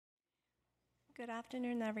Good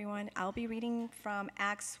afternoon, everyone. I'll be reading from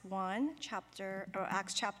Acts chapter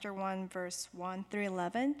 1, verse 1 through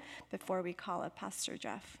 11, before we call up Pastor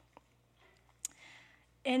Jeff.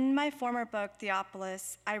 In my former book,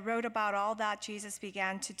 Theophilus, I wrote about all that Jesus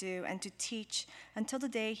began to do and to teach until the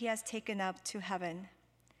day he has taken up to heaven.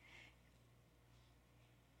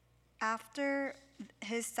 After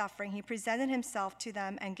his suffering, he presented himself to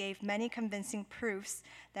them and gave many convincing proofs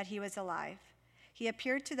that he was alive. He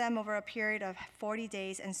appeared to them over a period of 40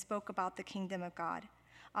 days and spoke about the kingdom of God.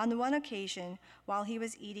 On one occasion, while he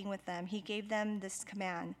was eating with them, he gave them this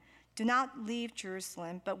command: "Do not leave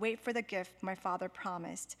Jerusalem, but wait for the gift my Father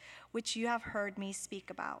promised, which you have heard me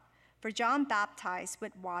speak about. For John baptized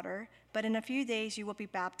with water, but in a few days you will be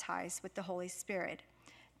baptized with the Holy Spirit."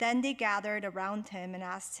 Then they gathered around him and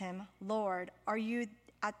asked him, "Lord, are you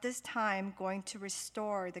at this time going to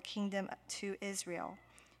restore the kingdom to Israel?"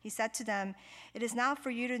 He said to them, "It is not for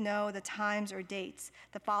you to know the times or dates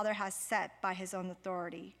the Father has set by his own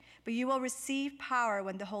authority, but you will receive power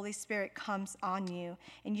when the Holy Spirit comes on you,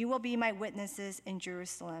 and you will be my witnesses in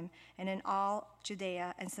Jerusalem and in all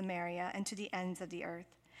Judea and Samaria and to the ends of the earth."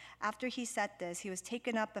 After he said this, he was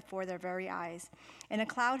taken up before their very eyes, and a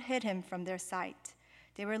cloud hid him from their sight.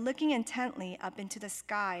 They were looking intently up into the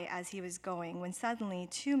sky as he was going, when suddenly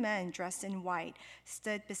 2 men dressed in white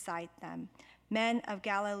stood beside them. "Men of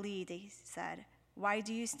Galilee," they said, "why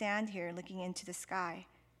do you stand here looking into the sky?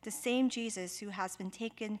 The same Jesus who has been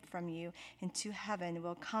taken from you into heaven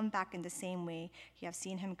will come back in the same way you have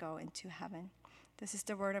seen him go into heaven." This is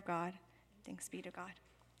the word of God. Thanks be to God.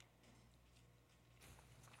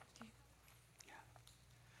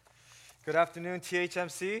 Good afternoon,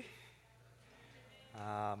 THMC.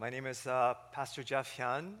 My name is Pastor Jeff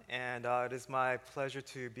Hyun, and it is my pleasure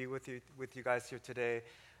to be with you guys here today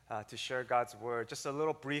to share God's word. Just a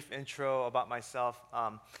little brief intro about myself.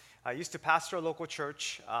 I used to pastor a local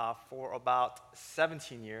church for about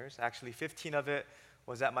 17 years. Actually, 15 of it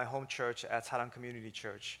was at my home church at Sarang Community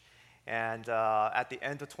Church. And at the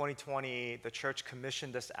end of 2020, the church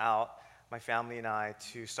commissioned us out, my family and I,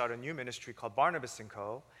 to start a new ministry called Barnabas &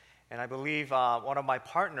 Co. And I believe one of my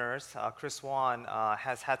partners, Chris Wan,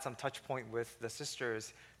 has had some touch point with the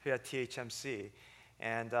sisters here at THMC.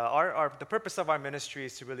 And the purpose of our ministry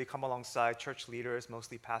is to really come alongside church leaders,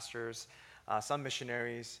 mostly pastors, some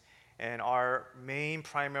missionaries. And our main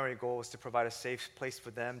primary goal is to provide a safe place for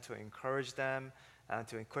them, to encourage them,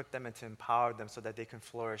 to equip them, and to empower them so that they can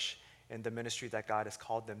flourish in the ministry that God has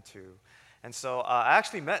called them to. And so I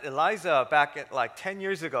actually met Eliza back at like 10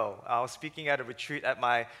 years ago. I was speaking at a retreat at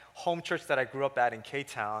my home church that I grew up at in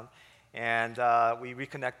K-Town. And we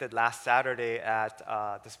reconnected last Saturday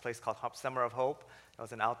at this place called Summer of Hope. It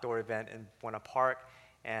was an outdoor event in Buena Park.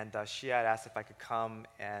 And she had asked if I could come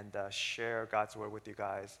and share God's word with you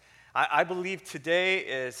guys. I believe today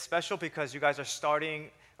is special because you guys are starting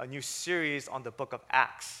a new series on the book of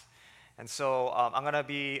Acts. And so I'm going to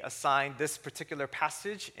be assigned this particular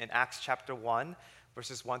passage in Acts chapter 1,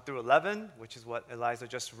 verses 1 through 11, which is what Eliza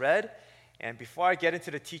just read. And before I get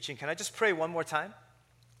into the teaching, can I just pray one more time?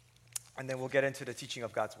 And then we'll get into the teaching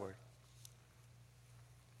of God's word.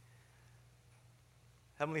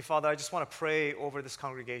 Heavenly Father, I just want to pray over this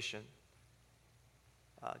congregation.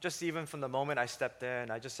 Just even from the moment I stepped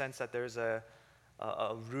in, I just sense that there's a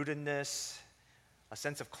rootedness, a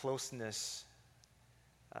sense of closeness,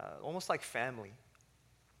 almost like family.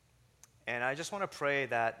 And I just want to pray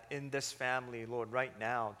that in this family, Lord, right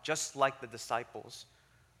now, just like the disciples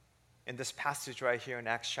in this passage right here in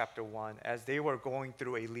Acts chapter 1, as they were going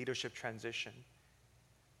through a leadership transition,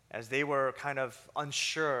 as they were kind of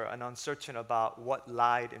unsure and uncertain about what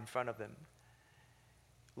lied in front of them,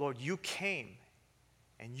 Lord, you came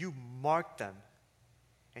and you marked them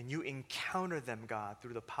and you encountered them, God,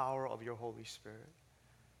 through the power of your Holy Spirit.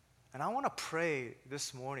 And I want to pray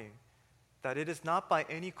this morning that it is not by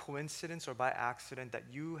any coincidence or by accident that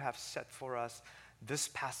you have set for us this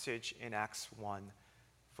passage in Acts 1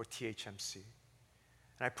 for THMC.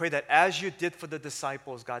 And I pray that as you did for the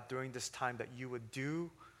disciples, God, during this time, that you would do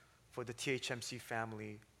for the THMC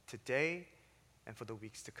family today and for the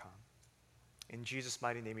weeks to come. In Jesus'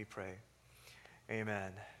 mighty name we pray.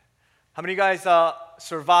 Amen. How many of you guys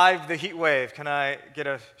survived the heat wave? Can I get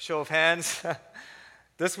a show of hands?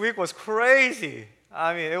 This week was crazy.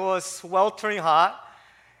 I mean, it was sweltering hot.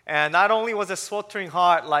 And not only was it sweltering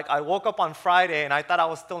hot, like I woke up on Friday and I thought I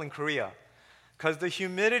was still in Korea. Because the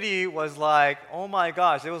humidity was like, oh my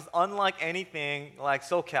gosh, it was unlike anything like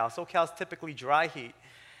SoCal. SoCal is typically dry heat.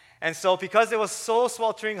 And so because it was so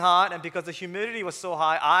sweltering hot and because the humidity was so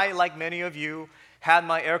high, I, like many of you, had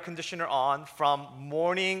my air conditioner on from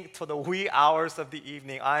morning to the wee hours of the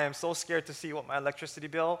evening. I am so scared to see what my electricity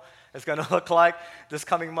bill is going to look like this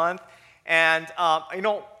coming month. And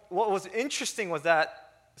what was interesting was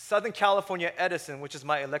that Southern California Edison, which is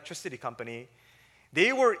my electricity company,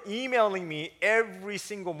 they were emailing me every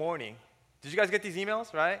single morning. Did you guys get these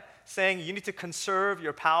emails, right? Saying you need to conserve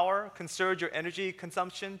your power, conserve your energy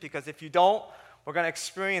consumption, because if you don't, we're going to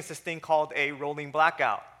experience this thing called a rolling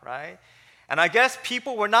blackout, right? And I guess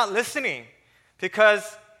people were not listening,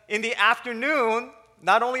 because in the afternoon,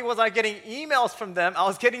 not only was I getting emails from them, I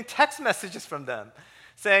was getting text messages from them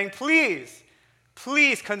saying, please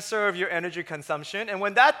conserve your energy consumption. And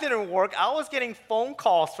when that didn't work, I was getting phone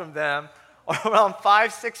calls from them around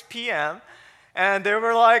 5, 6 p.m. And they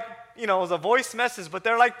were like, it was a voice message, but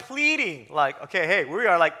they're like pleading, like, okay, hey, we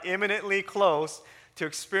are like imminently close to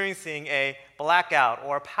experiencing a blackout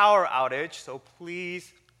or a power outage, so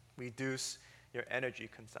please reduce your energy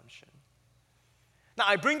consumption. Now,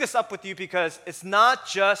 I bring this up with you because it's not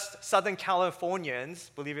just Southern Californians,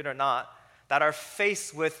 believe it or not, that are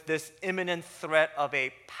faced with this imminent threat of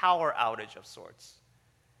a power outage of sorts.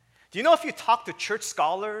 Do you know if you talk to church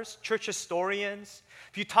scholars, church historians,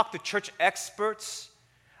 if you talk to church experts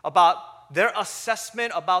about their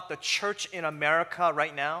assessment about the church in America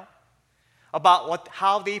right now, about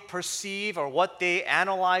how they perceive or what they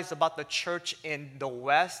analyze about the church in the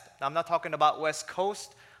West. Now, I'm not talking about West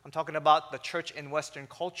Coast. I'm talking about the church in Western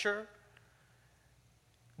culture.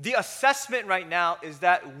 The assessment right now is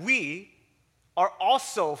that we are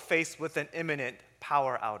also faced with an imminent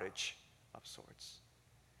power outage of sorts.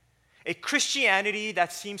 A Christianity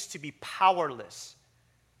that seems to be powerless.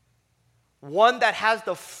 One that has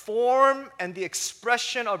the form and the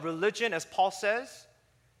expression of religion, as Paul says,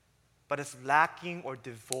 but is lacking or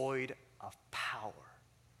devoid of power.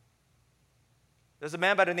 There's a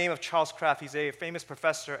man by the name of Charles Kraft. He's a famous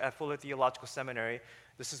professor at Fuller Theological Seminary.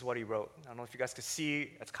 This is what he wrote. I don't know if you guys can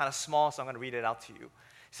see. It's kind of small, so I'm going to read it out to you.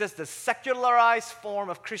 He says, the secularized form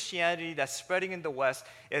of Christianity that's spreading in the West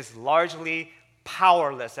is largely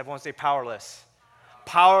powerless. Everyone say powerless.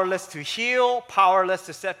 Powerless to heal, powerless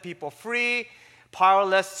to set people free,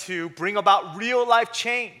 powerless to bring about real life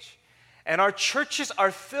change. And our churches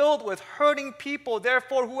are filled with hurting people,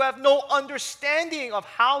 therefore, who have no understanding of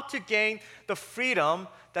how to gain the freedom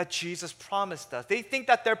that Jesus promised us. They think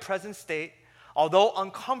that their present state, although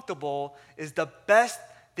uncomfortable, is the best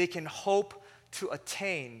they can hope to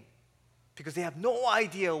attain, because they have no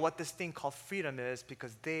idea what this thing called freedom is,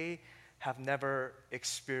 because they have never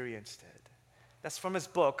experienced it. That's from his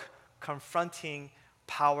book, Confronting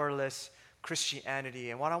Powerless Christianity.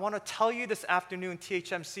 And what I want to tell you this afternoon,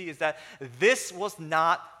 THMC, is that this was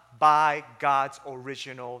not by God's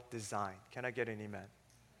original design. Can I get an amen?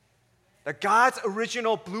 That God's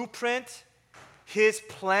original blueprint, His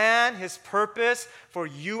plan, His purpose for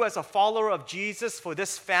you as a follower of Jesus, for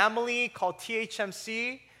this family called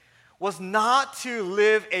THMC, was not to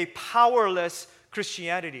live a powerless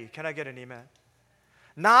Christianity. Can I get an amen?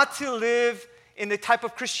 Not to live in the type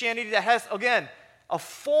of Christianity that has, again, a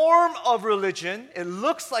form of religion. It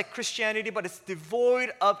looks like Christianity, but it's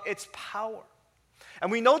devoid of its power. And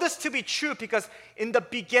we know this to be true because in the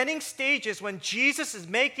beginning stages, when Jesus is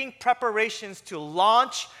making preparations to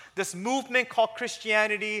launch this movement called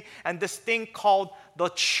Christianity and this thing called the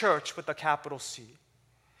church with a capital C,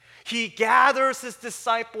 He gathers His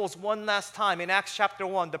disciples one last time in Acts chapter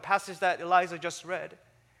 1, the passage that Eliza just read.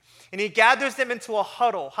 And He gathers them into a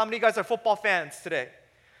huddle. How many of you guys are football fans today?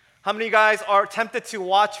 How many of you guys are tempted to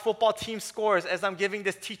watch football team scores as I'm giving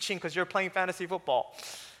this teaching because you're playing fantasy football?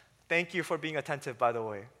 Thank you for being attentive, by the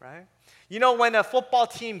way, right? You know, when a football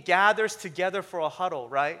team gathers together for a huddle,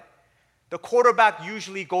 right? The quarterback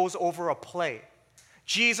usually goes over a play.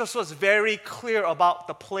 Jesus was very clear about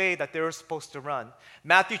the play that they were supposed to run.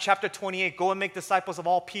 Matthew chapter 28, go and make disciples of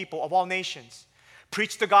all people, of all nations.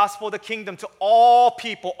 Preach the gospel of the kingdom to all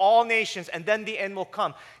people, all nations, and then the end will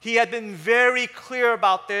come. He had been very clear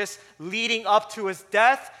about this leading up to His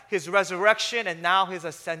death, His resurrection, and now His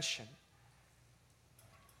ascension.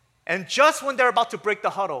 And just when they're about to break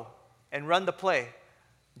the huddle and run the play,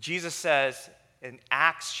 Jesus says in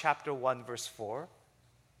Acts chapter 1, verse 4,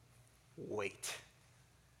 wait.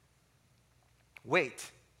 Wait.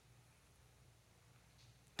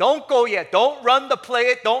 Don't go yet. Don't run the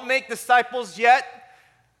play. Don't make disciples yet.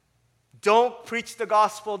 Don't preach the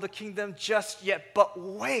gospel of the kingdom just yet, but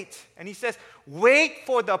wait. And He says, wait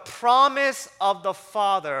for the promise of the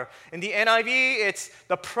Father. In the NIV, it's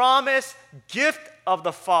the promise gift of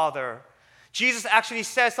the Father. Jesus actually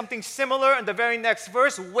says something similar in the very next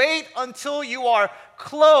verse. Wait until you are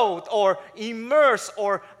clothed or immersed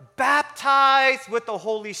or baptized with the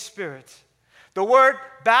Holy Spirit. The word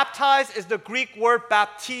baptize is the Greek word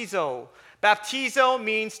baptizo. Baptizo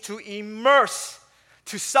means to immerse,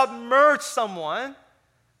 to submerge someone,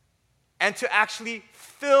 and to actually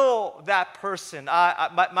fill that person.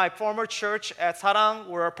 My former church at Sarang,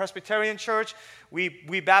 we're a Presbyterian church.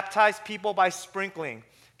 We baptize people by sprinkling.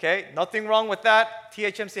 Okay, nothing wrong with that.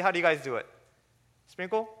 THMC, how do you guys do it?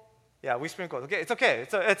 Sprinkle? Yeah, we sprinkle. Okay, it's okay.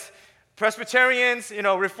 It's Presbyterians,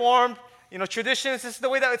 Reformed, traditions. This is the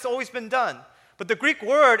way that it's always been done. But the Greek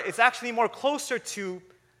word is actually more closer to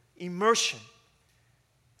immersion.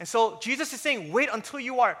 And so Jesus is saying, wait until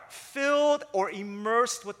you are filled or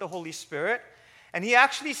immersed with the Holy Spirit. And he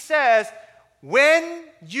actually says, when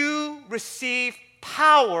you receive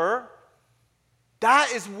power,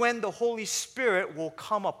 that is when the Holy Spirit will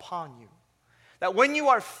come upon you. That when you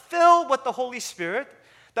are filled with the Holy Spirit,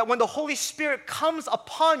 that when the Holy Spirit comes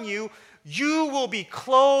upon you, you will be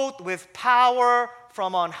clothed with power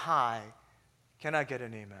from on high. Can I get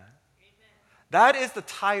an amen? That is the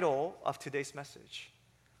title of today's message.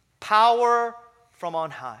 Power from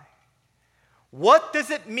on high. What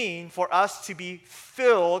does it mean for us to be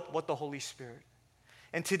filled with the Holy Spirit?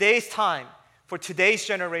 In today's time, for today's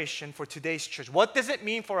generation, for today's church, what does it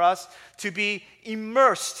mean for us to be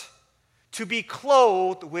immersed, to be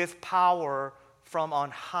clothed with power from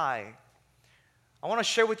on high? I want to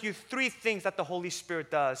share with you 3 things that the Holy Spirit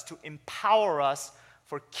does to empower us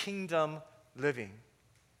for kingdom living.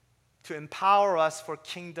 To empower us for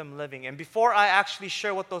kingdom living. And before I actually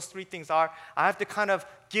share what those 3 things are, I have to kind of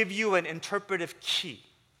give you an interpretive key.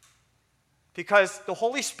 Because the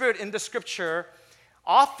Holy Spirit in the scripture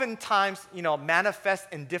oftentimes, manifests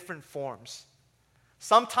in different forms.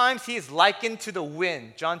 Sometimes he is likened to the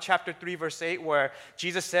wind. John chapter 3, verse 8, where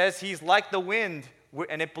Jesus says he's like the wind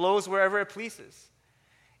and it blows wherever it pleases.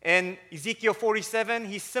 In Ezekiel 47,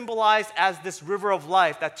 he's symbolized as this river of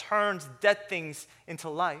life that turns dead things into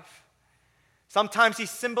life. Sometimes he's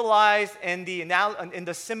symbolized in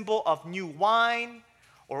the symbol of new wine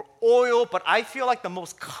or oil, but I feel like the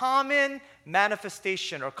most common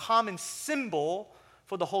manifestation or common symbol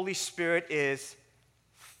for the Holy Spirit is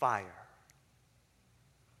fire.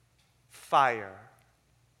 Fire.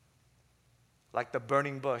 Like the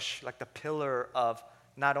burning bush, like the pillar of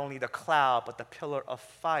not only the cloud, but the pillar of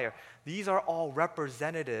fire. These are all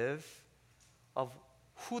representative of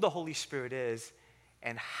who the Holy Spirit is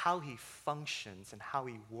and how he functions and how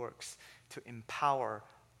he works to empower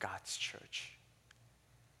God's church.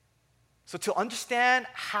 So to understand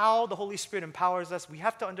how the Holy Spirit empowers us, we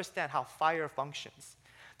have to understand how fire functions.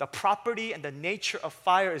 The property and the nature of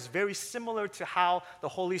fire is very similar to how the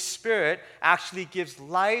Holy Spirit actually gives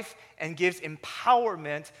life and gives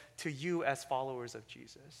empowerment to you as followers of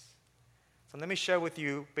Jesus. So let me share with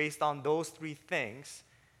you, based on those 3 things,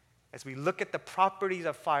 as we look at the properties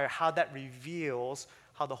of fire, how that reveals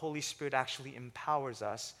how the Holy Spirit actually empowers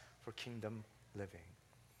us for kingdom living.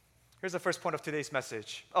 Here's the first point of today's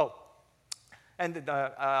message. I'll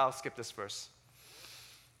skip this verse.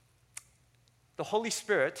 The Holy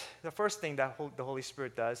Spirit, the first thing that the Holy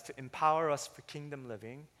Spirit does to empower us for kingdom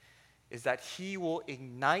living is that he will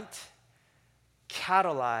ignite,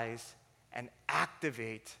 catalyze, and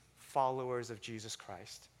activate followers of Jesus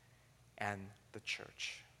Christ and the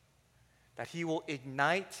church. That he will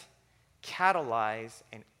ignite, catalyze,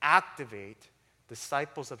 and activate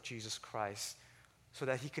disciples of Jesus Christ so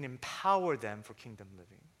that he can empower them for kingdom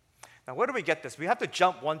living. Now, where do we get this? We have to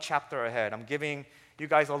jump 1 chapter ahead. I'm giving you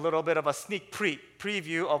guys a little bit of a sneak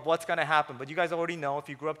preview of what's going to happen. But you guys already know, if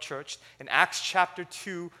you grew up church, in Acts chapter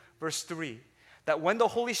 2, verse 3, that when the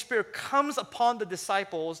Holy Spirit comes upon the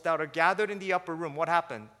disciples that are gathered in the upper room, what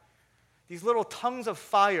happened? These little tongues of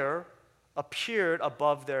fire appeared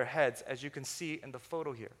above their heads, as you can see in the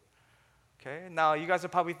photo here. Okay, now you guys are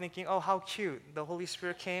probably thinking, oh, how cute. The Holy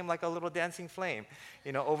Spirit came like a little dancing flame,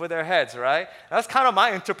 over their heads, right? That's kind of my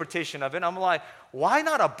interpretation of it. I'm like, why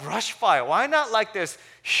not a brush fire? Why not like this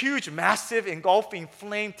huge, massive, engulfing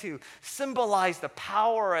flame to symbolize the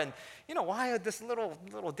power? And, why this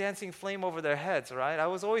little dancing flame over their heads, right? I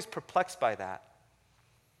was always perplexed by that.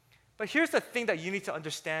 But here's the thing that you need to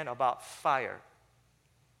understand about fire.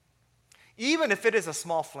 Even if it is a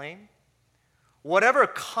small flame, whatever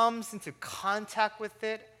comes into contact with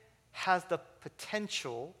it has the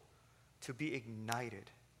potential to be ignited.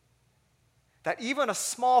 That even a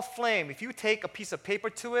small flame, if you take a piece of paper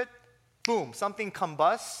to it, boom, something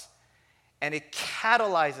combusts, and it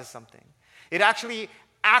catalyzes something. It actually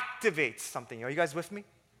activates something. Are you guys with me?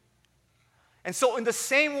 And so in the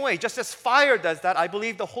same way, just as fire does that, I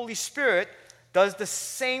believe the Holy Spirit does the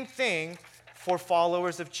same thing for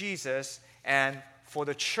followers of Jesus and for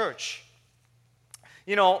the church.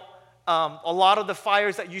 You know, a lot of the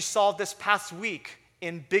fires that you saw this past week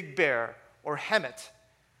in Big Bear or Hemet,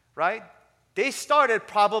 right? They started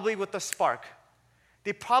probably with a spark.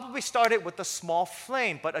 They probably started with a small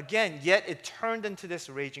flame, but again, yet it turned into this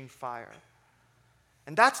raging fire.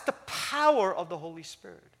 And that's the power of the Holy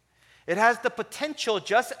Spirit. It has the potential,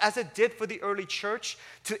 just as it did for the early church,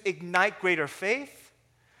 to ignite greater faith,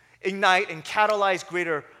 ignite and catalyze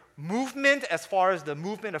greater movement as far as the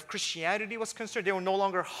movement of Christianity was concerned. They were no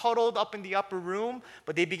longer huddled up in the upper room,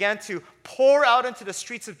 but they began to pour out into the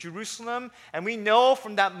streets of Jerusalem. And we know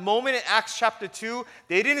from that moment in Acts chapter 2,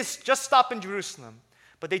 they didn't just stop in Jerusalem,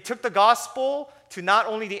 but they took the gospel to not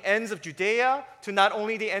only the ends of Judea, to not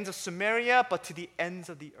only the ends of Samaria, but to the ends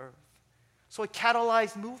of the earth. So it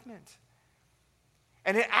catalyzed movement.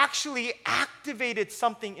 And it actually activated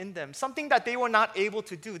something in them, something that they were not able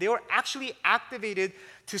to do. They were actually activated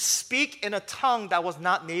to speak in a tongue that was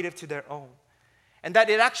not native to their own. And that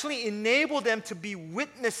it actually enabled them to be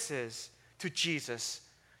witnesses to Jesus,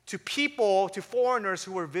 to people, to foreigners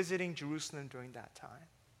who were visiting Jerusalem during that time.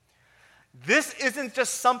 This isn't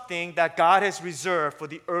just something that God has reserved for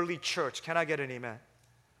the early church. Can I get an amen?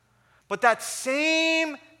 But that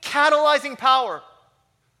same catalyzing power,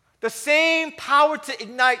 the same power to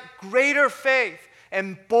ignite greater faith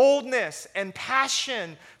and boldness and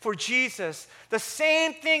passion for Jesus, the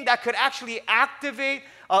same thing that could actually activate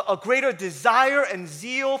a greater desire and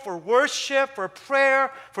zeal for worship, for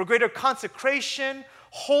prayer, for greater consecration,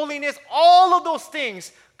 holiness, all of those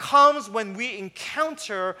things comes when we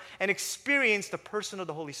encounter and experience the person of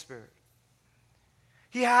the Holy Spirit.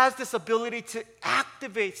 He has this ability to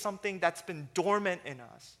activate something that's been dormant in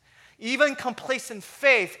us. Even complacent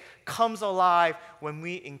faith comes alive when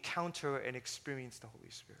we encounter and experience the Holy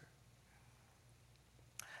Spirit.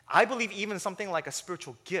 I believe even something like a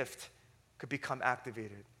spiritual gift could become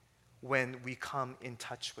activated when we come in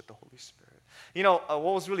touch with the Holy Spirit. You know, what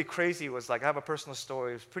was really crazy was, like, I have a personal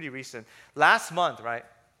story. It was pretty recent. Last month, right,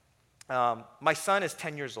 my son is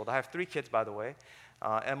 10 years old. I have 3 kids, by the way.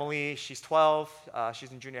 Emily, she's 12.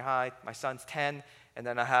 She's in junior high. My son's 10. And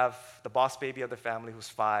then I have the boss baby of the family, who's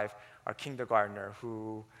 5, our kindergartner,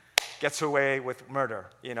 who gets away with murder.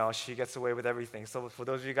 You know, she gets away with everything. So for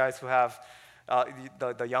those of you guys who have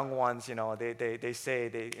the young ones, you know, they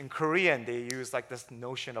say, in Korean, they use like this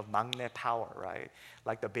notion of maknae power, right?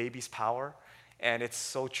 Like the baby's power. And it's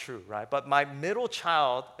so true, right? But my middle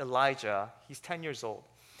child, Elijah, he's 10 years old.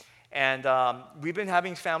 And we've been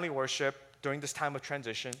having family worship during this time of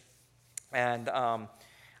transition. And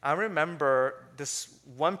I remember this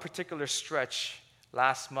one particular stretch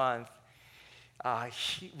last month.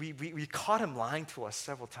 We caught him lying to us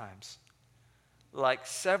several times. Like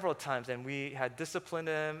several times. And we had disciplined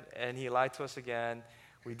him, and he lied to us again.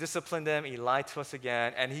 We disciplined him, he lied to us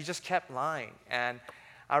again. And he just kept lying. And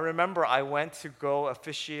I remember I went to go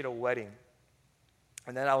officiate a wedding.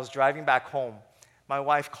 And then I was driving back home. My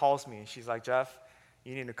wife calls me. She's like, Jeff,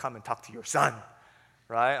 you need to come and talk to your son,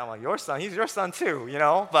 right? I'm like, your son? He's your son too, you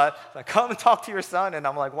know? But like, come and talk to your son. And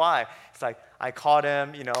I'm like, why? It's like, I caught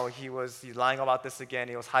him, you know, he's lying about this again.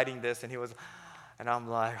 He was hiding this, and I'm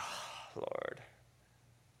like, oh, Lord,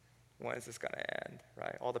 when is this going to end,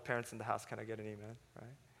 right? All the parents in the house, can I get an amen,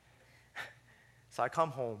 right? So I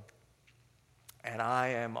come home, and I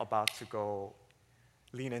am about to go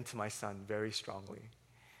lean into my son very strongly.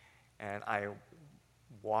 And I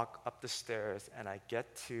walk up the stairs, and I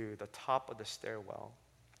get to the top of the stairwell,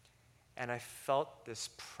 and I felt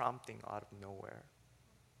this prompting out of nowhere,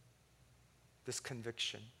 this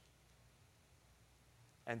conviction.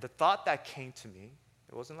 And the thought that came to me,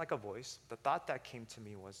 it wasn't like a voice, the thought that came to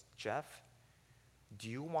me was, Jeff, do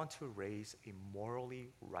you want to raise a morally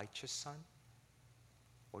righteous son?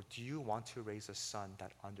 Or do you want to raise a son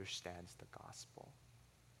that understands the gospel?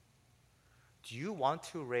 Do you want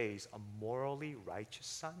to raise a morally righteous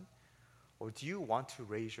son? Or do you want to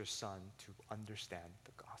raise your son to understand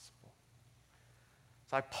the gospel?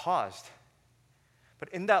 So I paused. But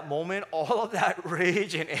in that moment, all of that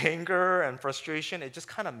rage and anger and frustration, it just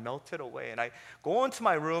kind of melted away. And I go into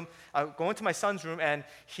my room, I go into my son's room, and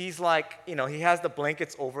he's like, you know, he has the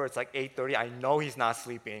blankets over. It's like 8:30. I know he's not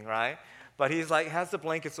sleeping, right? But he's like, has the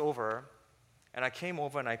blankets over. And I came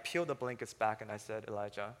over and I peeled the blankets back and I said,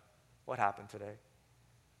 Elijah, what happened today?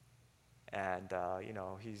 And, you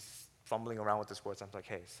know, he's fumbling around with his words. I'm like,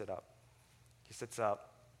 hey, sit up. He sits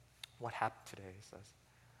up. What happened today? He says,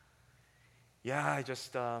 yeah, I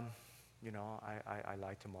just, you know, I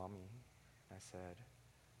lied to mommy. I said,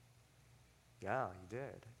 Yeah, you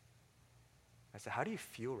did. I said, how do you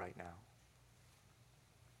feel right now?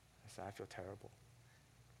 I said, I feel terrible.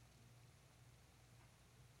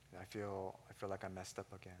 I feel like I messed up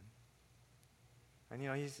again. And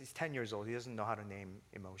he's 10 years old. He doesn't know how to name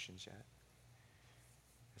emotions yet.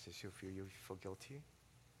 I said, you feel guilty?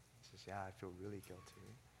 He says, yeah, I feel really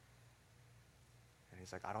guilty. And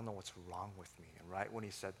he's like, I don't know what's wrong with me. And right when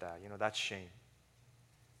he said that, that's shame.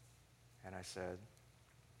 And I said,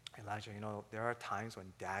 Elijah, there are times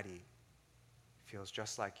when Daddy feels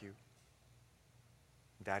just like you.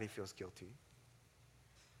 Daddy feels guilty.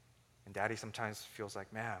 And Daddy sometimes feels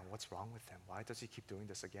like, man, what's wrong with him? Why does he keep doing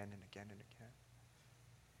this again and again and again?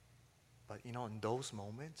 But in those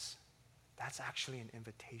moments, that's actually an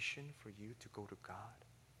invitation for you to go to God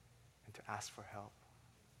and to ask for help.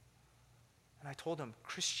 And I told him,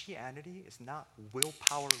 Christianity is not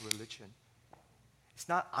willpower religion. It's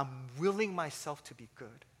not, I'm willing myself to be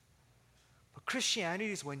good. But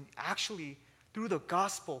Christianity is when actually, through the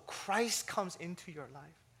gospel, Christ comes into your life.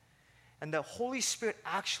 And the Holy Spirit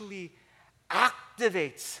actually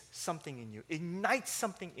activates something in you, ignites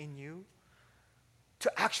something in you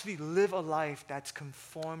to actually live a life that's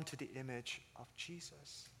conformed to the image of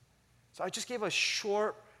Jesus. So I just gave a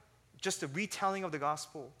short, just a retelling of the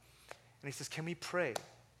gospel. And he says, can we pray?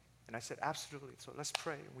 And I said, absolutely. So let's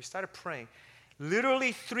pray. And we started praying.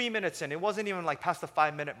 Literally 3 minutes in, it wasn't even like past the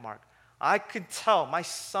 5-minute mark. I could tell my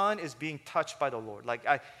son is being touched by the Lord. Like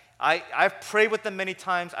I've prayed with him many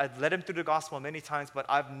times. I've led him through the gospel many times, but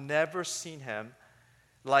I've never seen him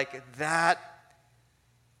like that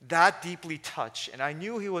deeply touched. And I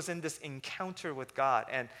knew he was in this encounter with God.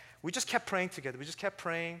 And we just kept praying together. We just kept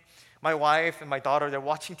praying. My wife and my daughter, they're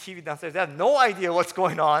watching TV downstairs. They have no idea what's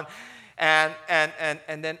going on. And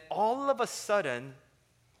then all of a sudden,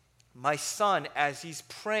 my son, as he's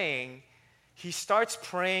praying, he starts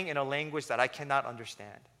praying in a language that I cannot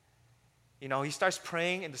understand. He starts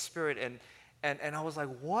praying in the Spirit, and I was like,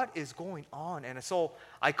 what is going on? And so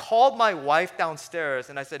I called my wife downstairs,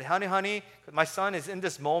 and I said, honey, my son is in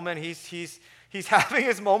this moment. He's having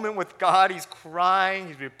his moment with God. He's crying.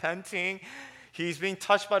 He's repenting. He's being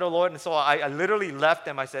touched by the Lord. And so I literally left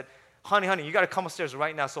them. I said, honey, you got to come upstairs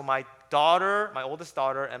right now. So my daughter, my oldest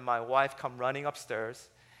daughter, and my wife come running upstairs,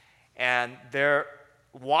 and they're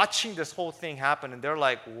watching this whole thing happen, and they're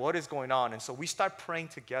like, what is going on? And so we start praying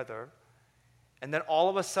together. And then all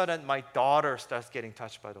of a sudden, my daughter starts getting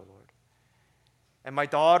touched by the Lord. And my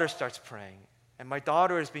daughter starts praying. And my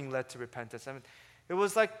daughter is being led to repentance. I mean, it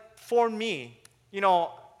was like, for me,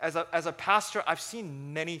 as a pastor, I've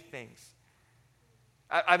seen many things.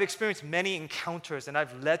 I've experienced many encounters, and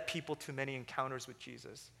I've led people to many encounters with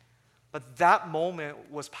Jesus. But that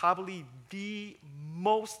moment was probably the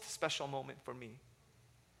most special moment for me.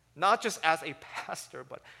 Not just as a pastor,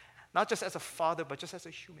 but not just as a father, but just as a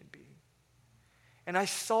human being. And I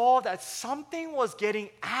saw that something was getting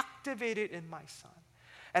activated in my son.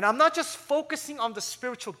 And I'm not just focusing on the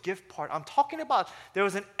spiritual gift part. I'm talking about there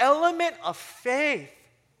was an element of faith.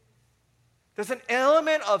 There's an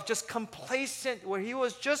element of just complacent where he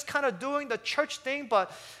was just kind of doing the church thing,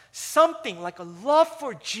 but something like a love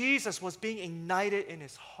for Jesus was being ignited in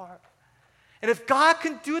his heart. And if God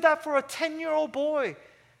can do that for a 10-year-old boy,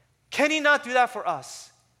 can he not do that for us?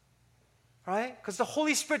 Right? Because the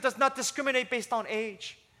Holy Spirit does not discriminate based on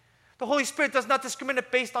age. The Holy Spirit does not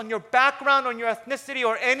discriminate based on your background, on your ethnicity,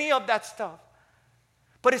 or any of that stuff.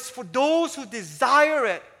 But it's for those who desire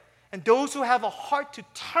it and those who have a heart to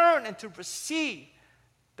turn and to receive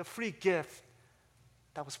the free gift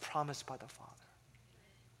that was promised by the Father.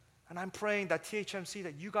 And I'm praying that THMC,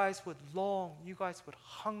 that you guys would long, you guys would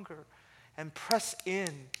hunger and press in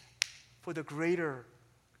for the greater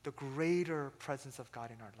presence of God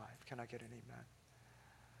in our life. Can I get an amen?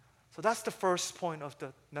 So that's the first point of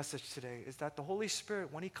the message today, is that the Holy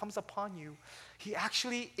Spirit, when he comes upon you, he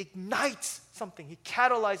actually ignites something. He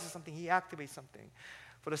catalyzes something. He activates something.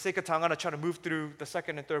 For the sake of time, I'm going to try to move through the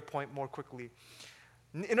second and third point more quickly.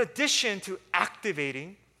 In addition to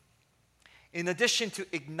activating, in addition to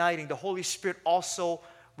igniting, the Holy Spirit also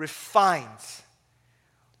refines.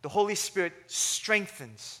 The Holy Spirit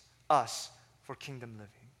strengthens us for kingdom living.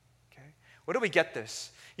 Where do we get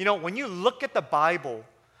this? When you look at the Bible,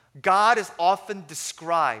 God is often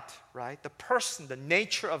described, right? The person, the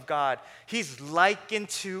nature of God, he's likened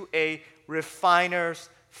to a refiner's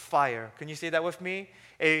fire. Can you say that with me?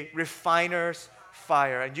 A refiner's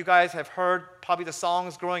fire. And you guys have heard probably the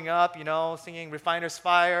songs growing up, singing Refiner's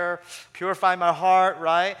Fire, Purify My Heart,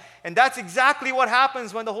 right? And that's exactly what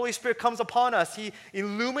happens when the Holy Spirit comes upon us. He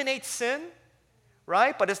illuminates sin,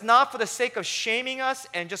 right? But it's not for the sake of shaming us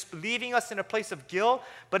and just leaving us in a place of guilt,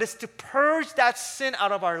 but it's to purge that sin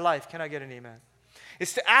out of our life. Can I get an amen?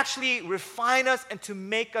 It's to actually refine us and to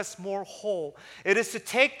make us more whole. It is to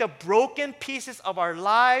take the broken pieces of our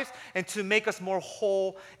lives and to make us more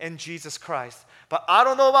whole in Jesus Christ. But I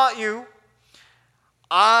don't know about you.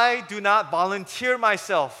 I do not volunteer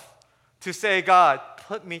myself to say, God,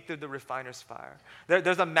 put me through the refiner's fire.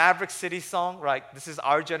 There's a Maverick City song, right? This is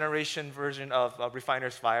our generation version of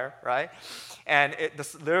Refiner's Fire, right? And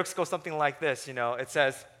the lyrics go something like this, It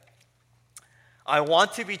says, I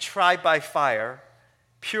want to be tried by fire,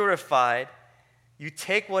 purified. You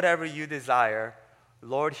take whatever you desire.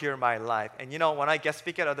 Lord, hear my life. And when I guest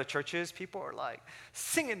speak at other churches, people are like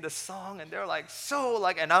singing the song and they're like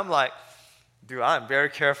and I'm like, dude, I'm very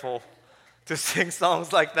careful to sing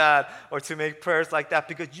songs like that or to make prayers like that,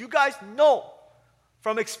 because you guys know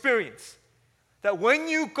from experience that when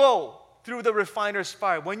you go through the refiner's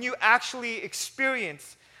fire, when you actually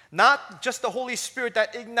experience not just the Holy Spirit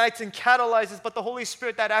that ignites and catalyzes, but the Holy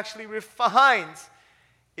Spirit that actually refines,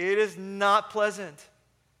 it is not pleasant.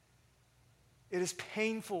 It is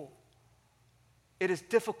painful. It is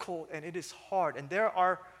difficult and it is hard. And there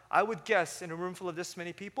are, I would guess, in a room full of this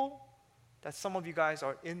many people, that some of you guys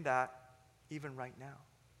are in that even right now.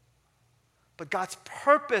 But God's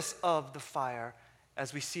purpose of the fire,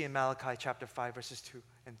 as we see in Malachi chapter 5, verses 2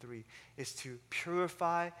 and 3, is to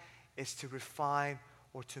purify, is to refine,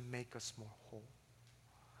 or to make us more whole.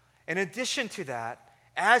 In addition to that,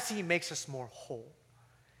 as He makes us more whole,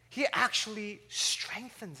 He actually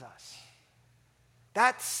strengthens us.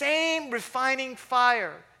 That same refining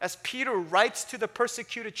fire, as Peter writes to the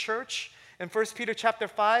persecuted church in 1 Peter chapter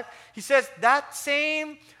 5, he says that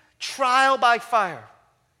same trial by fire,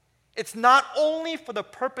 it's not only for the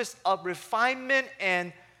purpose of refinement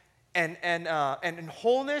and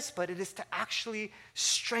wholeness, but it is to actually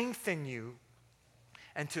strengthen you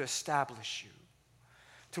and to establish you.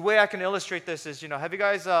 The way I can illustrate this is, have you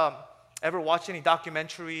guys ever watched any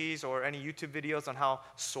documentaries or any YouTube videos on how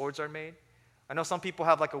swords are made? I know some people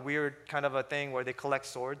have like a weird kind of a thing where they collect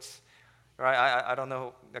swords, right? I don't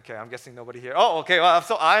know. Okay, I'm guessing nobody here. Oh, okay. Well,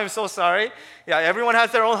 I am so sorry. Yeah, everyone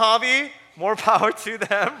has their own hobby. More power to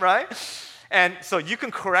them, right? And so you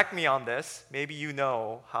can correct me on this. Maybe you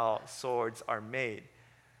know how swords are made.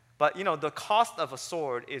 But the cost of a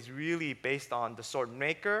sword is really based on the sword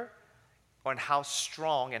maker, on how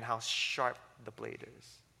strong and how sharp the blade is.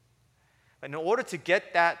 In order to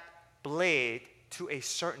get that blade to a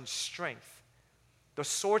certain strength, the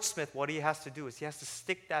swordsmith, what he has to do is he has to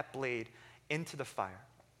stick that blade into the fire.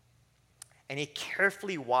 And he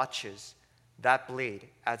carefully watches that blade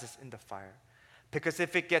as it's in the fire. Because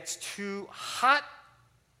if it gets too hot,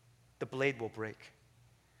 the blade will break.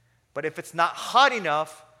 But if it's not hot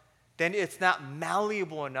enough, then it's not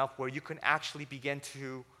malleable enough where you can actually begin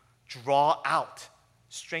to draw out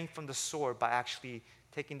strength from the sword by actually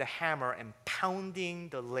taking the hammer and pounding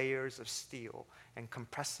the layers of steel and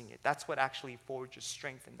compressing it. That's what actually forges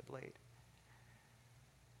strength in the blade.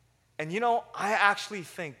 And I actually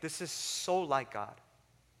think this is so like God.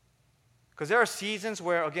 Because there are seasons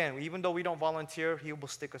where, again, even though we don't volunteer, He will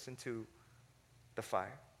stick us into the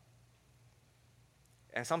fire.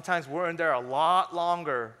 And sometimes we're in there a lot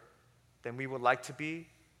longer than we would like to be.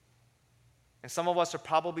 And some of us are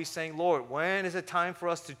probably saying, Lord, when is it time for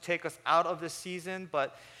us to take us out of this season?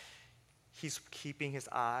 But He's keeping His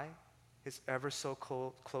eye, His ever so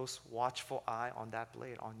close, watchful eye on that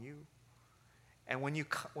blade, on you. And when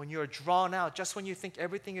you are drawn out, just when you think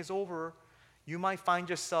everything is over, you might find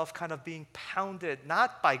yourself kind of being pounded,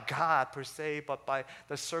 not by God per se, but by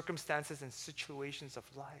the circumstances and situations of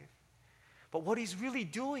life. But what He's really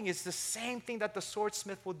doing is the same thing that the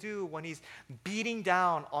swordsmith will do when he's beating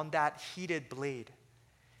down on that heated blade.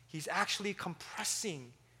 He's actually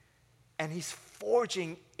compressing and He's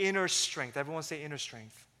forging inner strength. Everyone say inner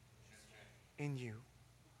strength. In you.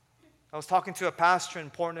 I was talking to a pastor in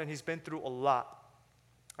Portland. He's been through a lot.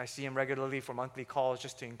 I see him regularly for monthly calls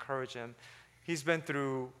just to encourage him. He's been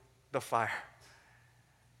through the fire.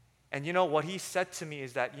 And what he said to me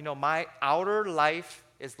is that, my outer life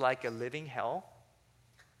is like a living hell,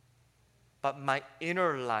 but my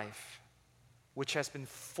inner life, which has been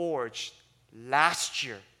forged last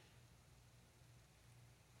year,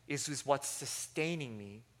 is what's sustaining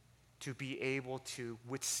me to be able to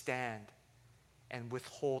withstand and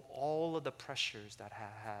withhold all of the pressures that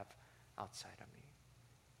I have outside of me.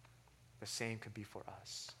 The same could be for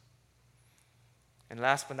us. And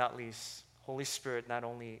last but not least, Holy Spirit not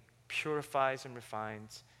only purifies and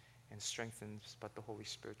refines and strengthens, but the Holy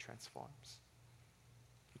Spirit transforms.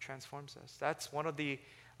 He transforms us. That's one of the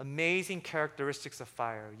amazing characteristics of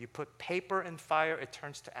fire. You put paper in fire, it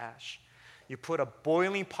turns to ash. You put a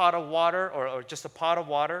boiling pot of water or just a pot of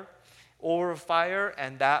water over fire,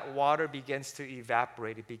 and that water begins to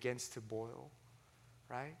evaporate. It begins to boil,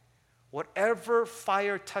 right? Whatever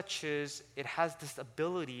fire touches, it has this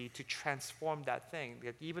ability to transform that thing.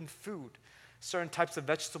 Like even food, certain types of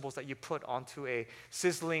vegetables that you put onto a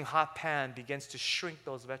sizzling hot pan begins to shrink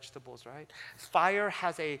those vegetables, right? Fire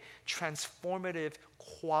has a transformative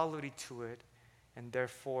quality to it, and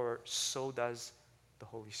therefore so does the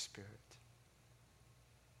Holy Spirit.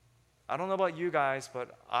 I don't know about you guys,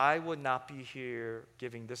 but I would not be here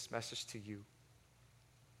giving this message to you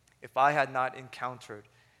if I had not encountered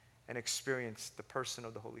and experienced the person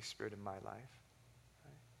of the Holy Spirit in my life.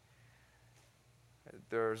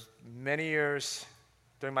 There's many years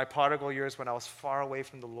during my prodigal years when I was far away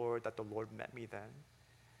from the Lord that the Lord met me then.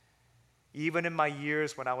 Even in my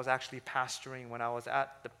years when I was actually pastoring, when I was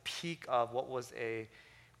at the peak of what was a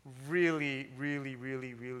really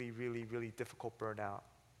difficult burnout,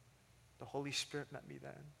 the Holy Spirit met me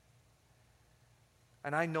then.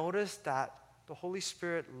 And I noticed that the Holy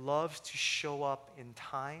Spirit loves to show up in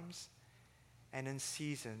times and in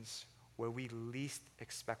seasons where we least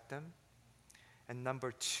expect Him. And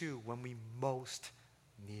number two, when we most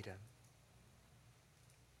need Him.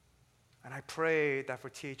 And I pray that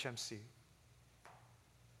for THMC,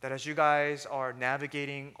 that as you guys are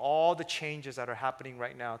navigating all the changes that are happening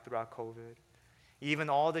right now throughout COVID, even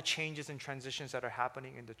all the changes and transitions that are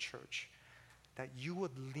happening in the church, that you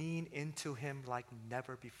would lean into Him like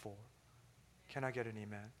never before. Can I get an amen?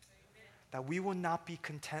 Amen. That we will not be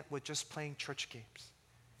content with just playing church games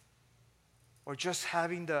or just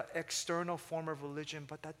having the external form of religion,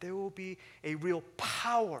 but that there will be a real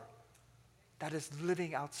power that is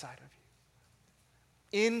living outside of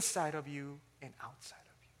you, inside of you, and outside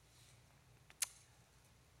of you.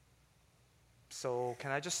 So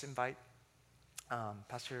can I just invite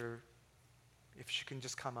Pastor, if she can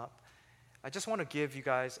just come up. I just want to give you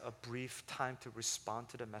guys a brief time to respond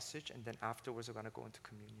to the message, and then afterwards we're going to go into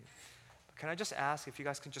communion. But can I just ask if you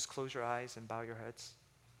guys can just close your eyes and bow your heads?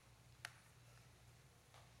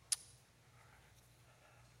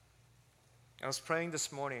 I was praying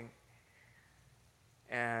this morning,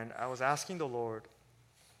 and I was asking the Lord,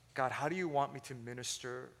 God, how do you want me to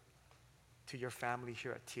minister to your family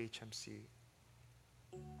here at THMC?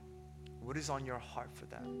 What is on your heart for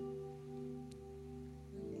them?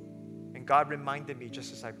 And God reminded me,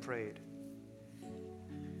 just as I prayed,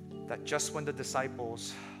 that just when the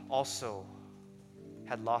disciples also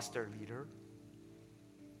had lost their leader,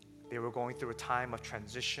 they were going through a time of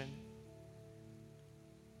transition,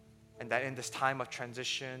 and that in this time of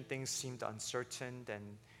transition, things seemed uncertain, and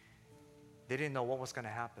they didn't know what was going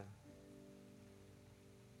to happen.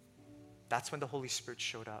 That's when the Holy Spirit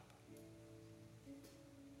showed up.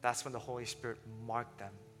 That's when the Holy Spirit marked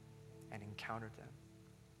them and encountered them.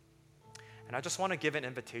 And I just want to give an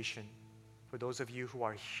invitation for those of you who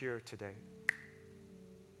are here today.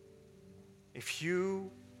 If you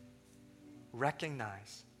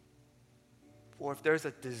recognize, or if there's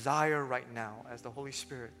a desire right now as the Holy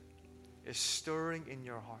Spirit is stirring in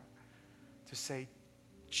your heart to say,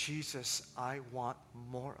 Jesus, I want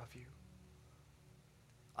more of you.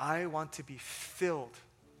 I want to be filled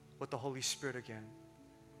with the Holy Spirit again.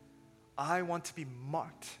 I want to be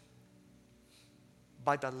marked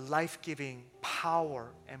by the life-giving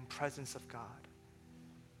power and presence of God.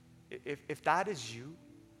 If that is you,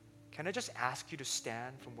 can I just ask you to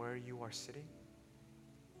stand from where you are sitting?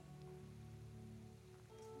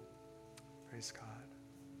 Praise God.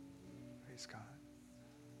 Praise God.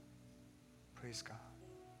 Praise God.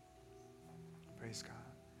 Praise God.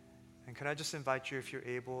 And can I just invite you, if you're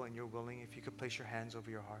able and you're willing, if you could place your hands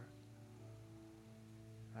over your heart.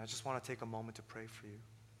 And I just want to take a moment to pray for you.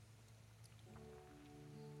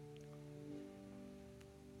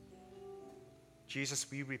 Jesus,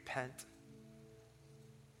 we repent.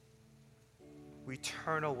 We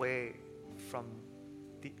turn away from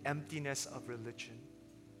the emptiness of religion.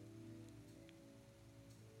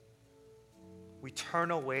 We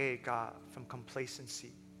turn away, God, from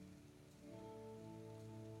complacency.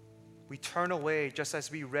 We turn away, just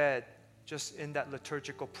as we read, just in that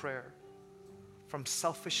liturgical prayer, from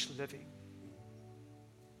selfish living.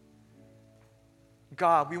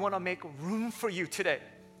 God, we want to make room for you today.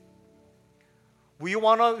 We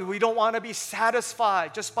don't want to be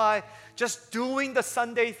satisfied just by just doing the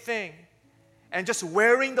Sunday thing and just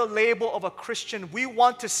wearing the label of a Christian. We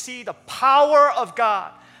want to see the power of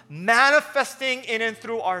God manifesting in and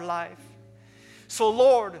through our life. So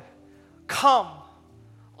Lord, come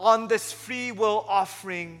on this free will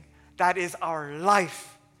offering that is our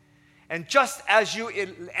life And just as you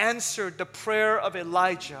answered the prayer of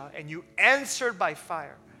Elijah and you answered by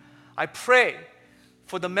fire, I pray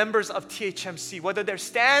for the members of THMC, whether they're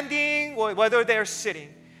standing or whether they're sitting,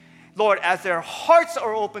 Lord, as their hearts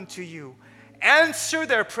are open to you, answer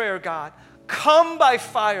their prayer, God. Come by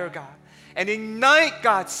fire, God, and ignite,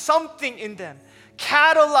 God, something in them.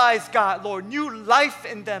 Catalyze, God, Lord, new life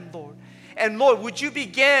in them, Lord. And Lord, would you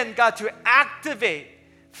begin, God, to activate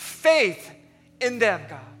faith in them,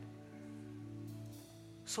 God.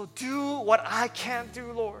 So do what I can't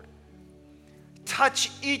do, Lord.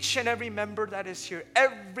 Touch each and every member that is here,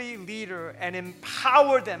 every leader, and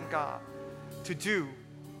empower them, God, to do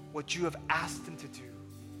what you have asked them to do.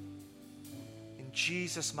 In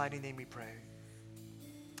Jesus' mighty name we pray.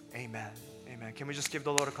 Amen. Amen. Can we just give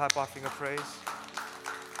the Lord a clap offering of praise?